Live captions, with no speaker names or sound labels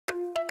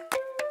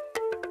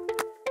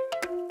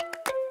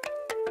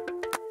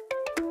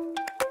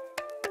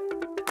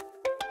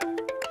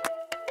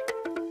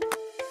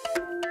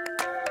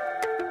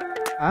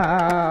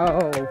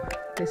Wow,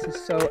 this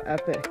is so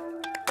epic.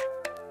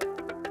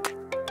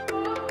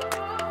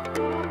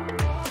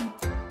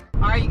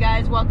 Alright you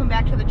guys, welcome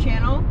back to the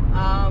channel.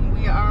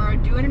 We are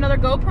doing another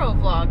GoPro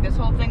vlog. This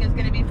whole thing is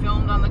going to be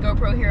filmed on the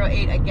GoPro Hero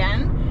 8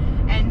 again.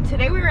 And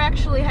today we were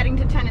actually heading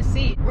to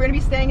Tennessee. We're going to be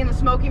staying in the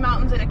Smoky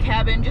Mountains in a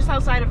cabin just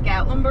outside of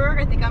Gatlinburg.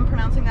 I think I'm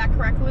pronouncing that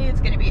correctly. It's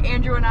going to be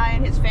Andrew and I,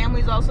 and his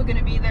family's also going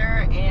to be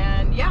there.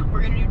 And yeah,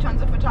 we're going to do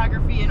tons of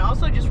photography and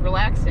also just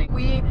relaxing.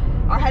 We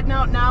are heading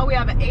out now. We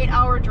have an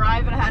 8-hour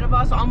drive ahead of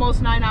us,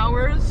 almost 9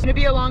 hours. It's going to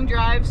be a long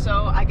drive,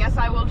 so I guess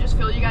I will just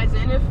fill you guys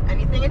in if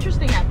anything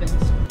interesting happens.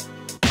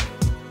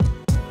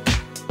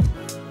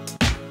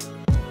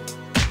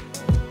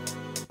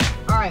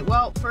 Alright,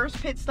 well,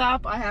 first pit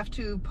stop, I have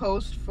to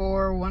post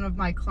for one of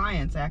my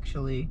clients,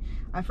 actually.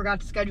 I forgot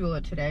to schedule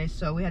it today,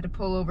 so we had to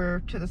pull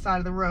over to the side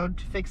of the road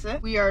to fix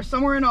it. We are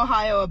somewhere in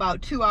Ohio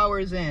about 2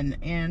 hours in,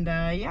 and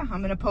yeah,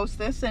 I'm gonna post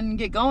this and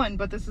get going,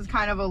 but this is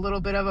kind of a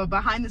little bit of a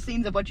behind the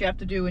scenes of what you have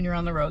to do when you're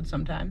on the road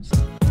sometimes.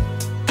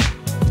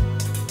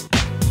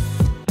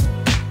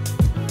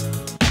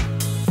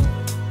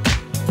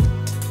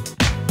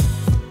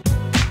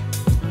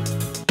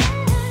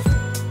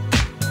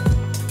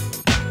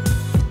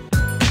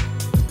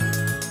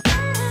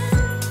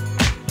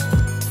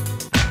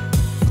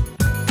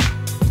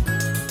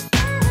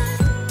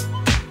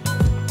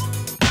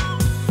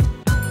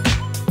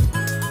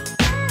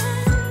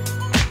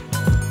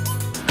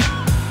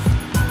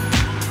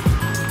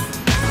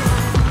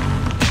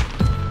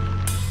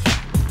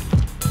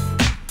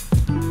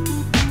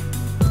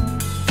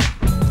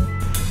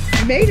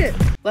 Made it.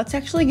 Let's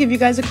actually give you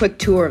guys a quick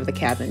tour of the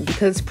cabin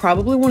because it's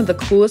probably one of the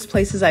coolest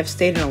places I've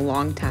stayed in a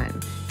long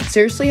time. It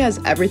seriously has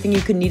everything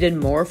you could need and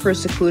more for a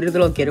secluded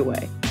little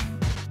getaway.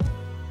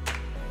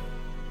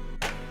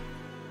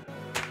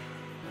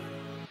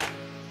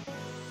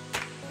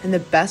 And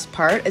the best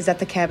part is that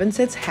the cabin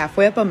sits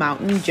halfway up a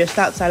mountain just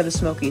outside of the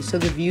Smokies, so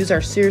the views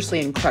are seriously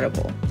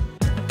incredible.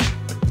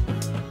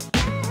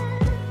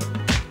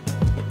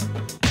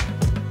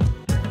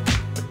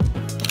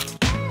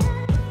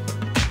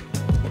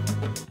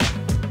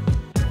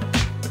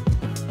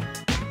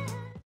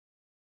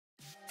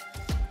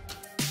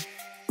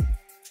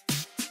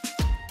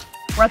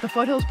 We're at the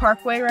Foothills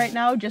Parkway right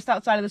now, just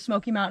outside of the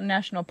Smoky Mountain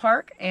National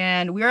Park,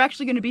 and we're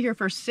actually going to be here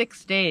for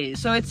 6 days.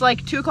 So it's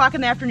like 2 o'clock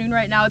in the afternoon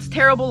right now. It's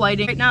terrible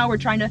lighting. Right now we're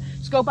trying to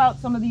scope out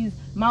some of these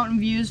mountain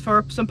views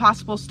for some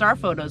possible star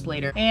photos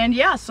later. And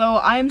yeah, so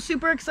I'm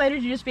super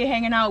excited to just be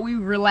hanging out. We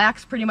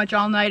relaxed pretty much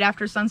all night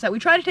after sunset. We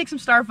tried to take some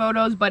star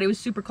photos, but it was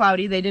super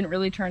cloudy. They didn't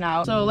really turn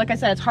out. So like I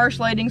said, it's harsh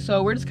lighting,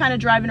 so we're just kind of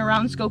driving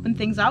around, scoping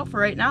things out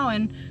for right now,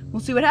 and we'll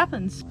see what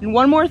happens. And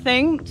one more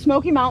thing,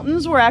 Smoky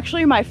Mountains were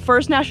actually my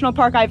first national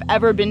park I've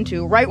ever been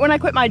to. Right when I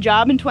quit my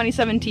job in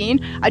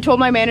 2017, I told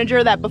my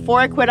manager that before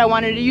I quit, I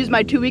wanted to use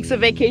my 2 weeks of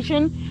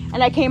vacation,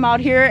 and I came out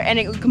here and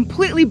it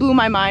completely blew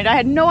my mind. I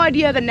had no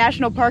idea that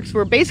national parks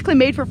were basically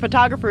made for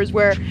photographers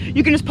where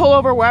you can just pull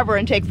over wherever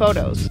and take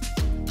photos.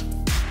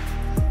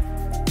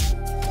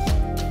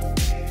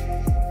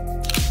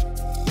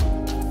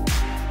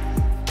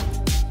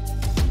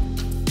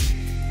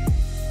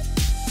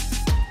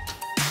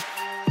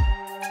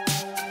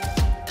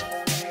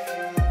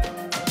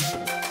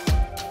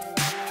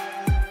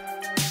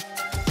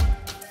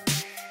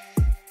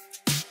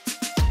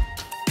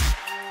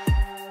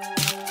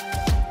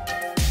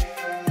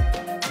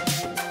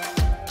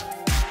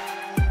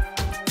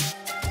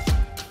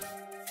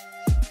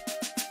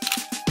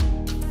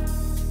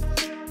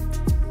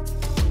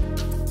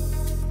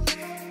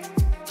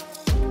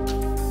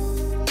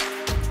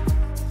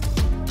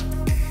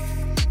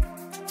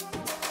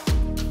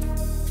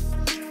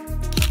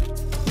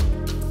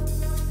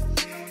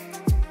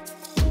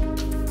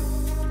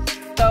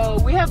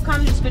 We have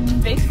kind of just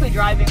been basically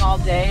driving all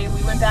day.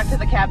 We went back to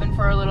the cabin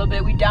for a little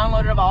bit. We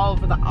downloaded all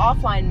of the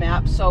offline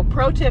maps. So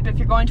pro tip, if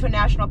you're going to a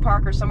national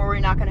park or somewhere where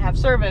you're not going to have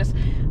service,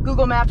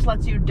 Google Maps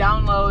lets you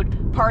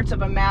download parts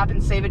of a map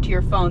and save it to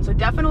your phone. So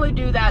definitely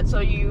do that so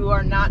you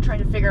are not trying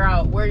to figure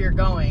out where you're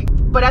going.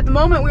 But at the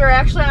moment, we are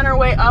actually on our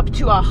way up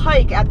to a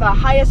hike at the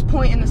highest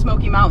point in the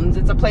Smoky Mountains.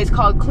 It's a place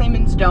called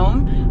Clingmans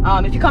Dome.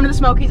 If you come to the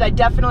Smokies, I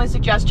definitely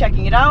suggest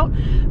checking it out.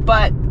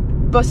 But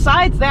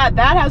besides that,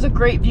 that has a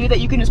great view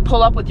that you can just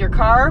pull up with your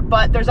car,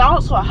 but there's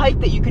also a hike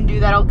that you can do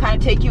that'll kind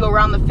of take you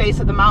around the face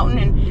of the mountain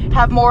and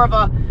have more of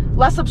a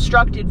less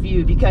obstructed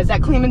view, because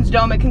at Clingmans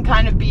Dome it can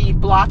kind of be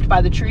blocked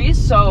by the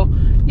trees. So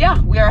yeah,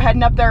 we are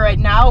heading up there right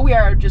now. We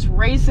are just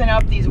racing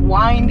up these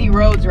windy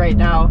roads right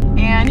now,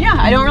 and yeah,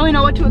 I don't really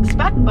know what to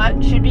expect, but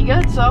it should be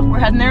good, so we're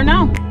heading there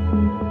now.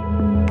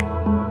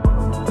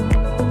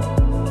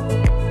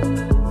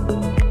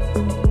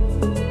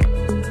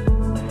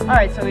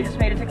 Alright, so we just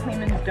made it to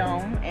Clingmans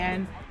Dome,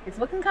 and it's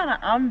looking kind of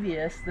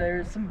obvious.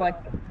 There's some like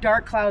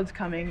dark clouds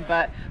coming,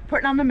 but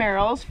putting on the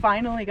Merrells,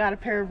 finally got a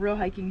pair of real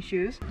hiking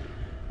shoes.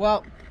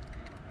 Well,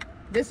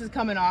 this is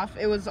coming off.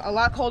 It was a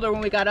lot colder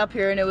when we got up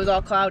here and it was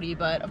all cloudy,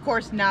 but of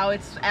course now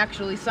it's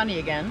actually sunny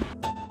again.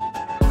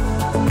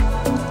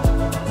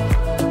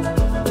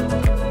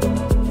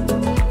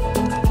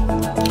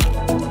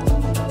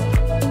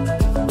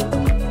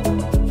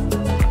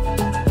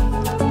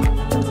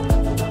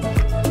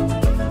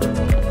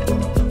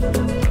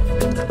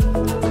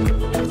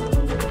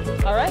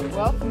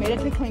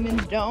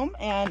 Clingmans Dome,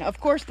 and of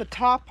course the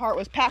top part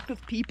was packed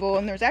with people,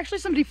 and there's actually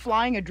somebody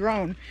flying a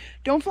drone.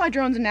 Don't fly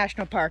drones in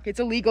National Park. It's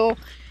illegal.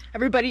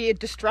 It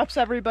disrupts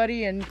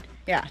everybody, and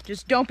yeah,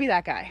 just don't be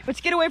that guy. But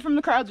to get away from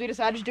the crowds, we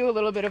decided to do a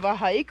little bit of a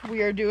hike.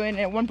 We are doing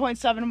a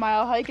 1.7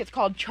 mile hike. It's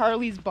called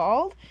Charlie's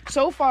Bald.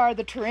 So far,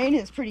 the terrain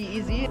is pretty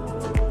easy.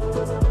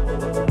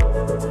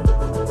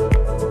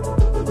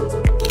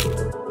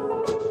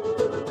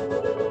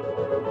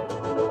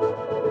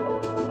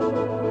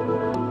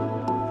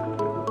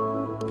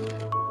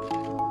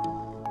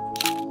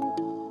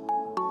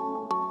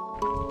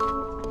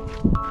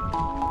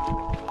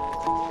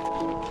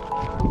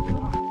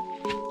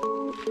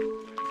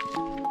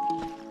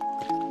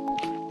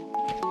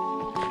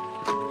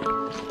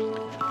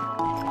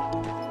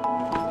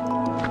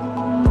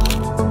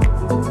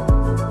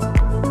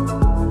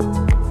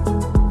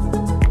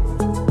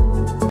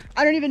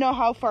 I don't even know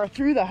how far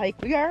through the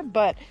hike we are,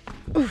 but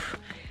oof,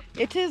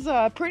 it is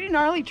a pretty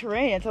gnarly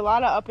terrain. It's a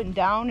lot of up and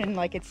down, and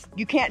like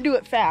you can't do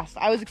it fast.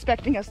 I was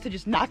expecting us to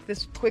just knock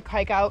this quick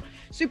hike out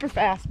super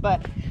fast,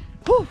 but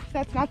whew,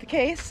 that's not the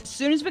case. As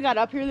soon as we got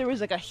up here, there was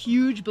like a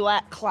huge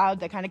black cloud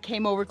that kind of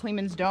came over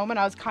Clingmans Dome, and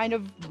I was kind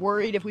of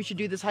worried if we should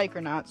do this hike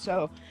or not.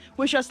 So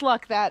wish us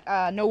luck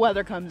that no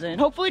weather comes in.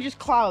 Hopefully just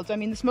clouds. I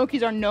mean, the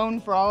Smokies are known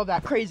for all of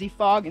that crazy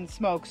fog and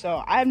smoke,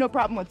 so I have no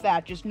problem with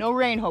that. Just no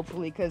rain,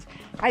 hopefully, because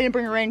I didn't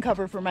bring a rain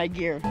cover for my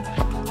gear.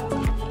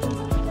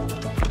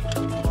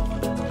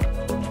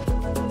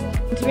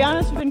 To be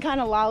honest, we've been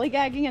kind of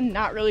lollygagging and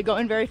not really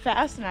going very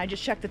fast, and I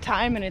just checked the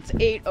time and it's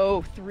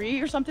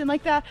 8:03 or something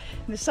like that,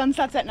 and the sun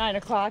sets at 9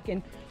 o'clock,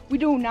 and we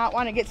do not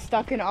want to get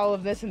stuck in all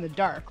of this in the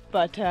dark.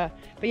 But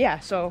yeah,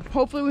 so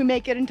hopefully we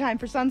make it in time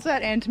for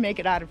sunset and to make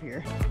it out of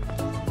here.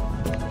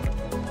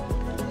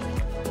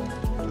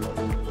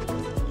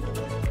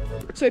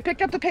 So we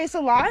picked up the pace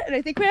a lot, and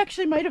I think we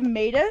actually might have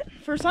made it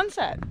for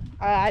sunset.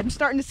 I'm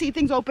starting to see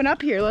things open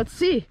up here. Let's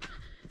see.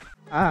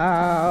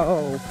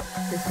 Oh,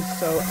 this is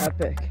so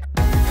epic.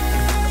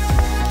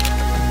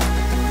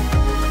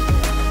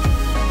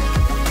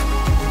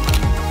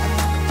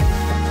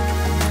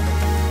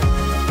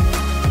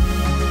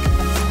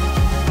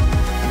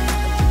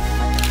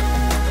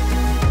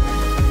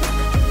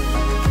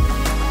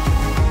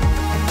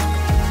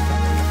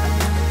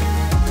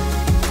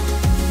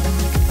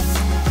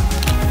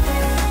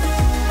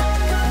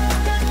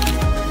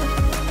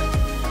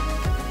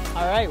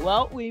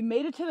 Well, we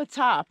made it to the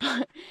top.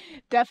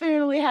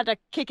 Definitely had to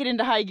kick it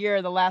into high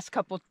gear the last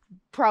couple,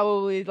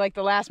 probably like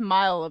the last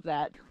mile of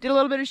that. Did a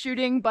little bit of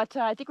shooting, but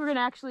I think we're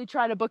gonna actually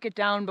try to book it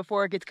down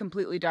before it gets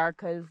completely dark,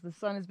 because the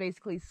sun is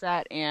basically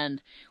set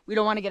and we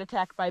don't want to get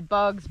attacked by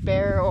bugs,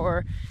 bear,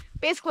 or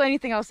basically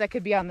anything else that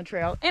could be on the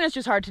trail. And it's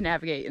just hard to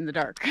navigate in the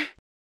dark.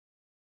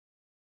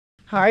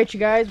 All right, you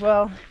guys,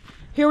 well,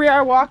 here we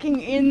are walking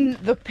in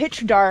the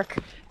pitch dark,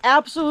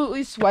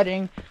 absolutely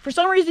sweating. For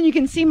some reason you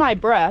can see my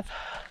breath.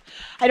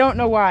 I don't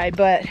know why,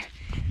 but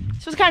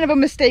this was kind of a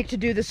mistake to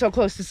do this so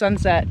close to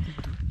sunset.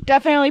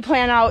 Definitely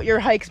plan out your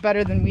hikes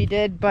better than we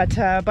did, but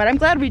I'm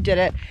glad we did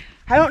it.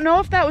 I don't know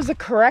if that was the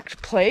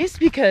correct place,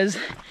 because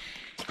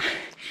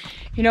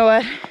you know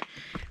what?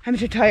 I'm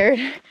too tired.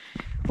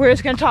 We're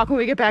just gonna talk when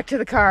we get back to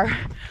the car.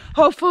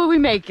 Hopefully we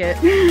make it.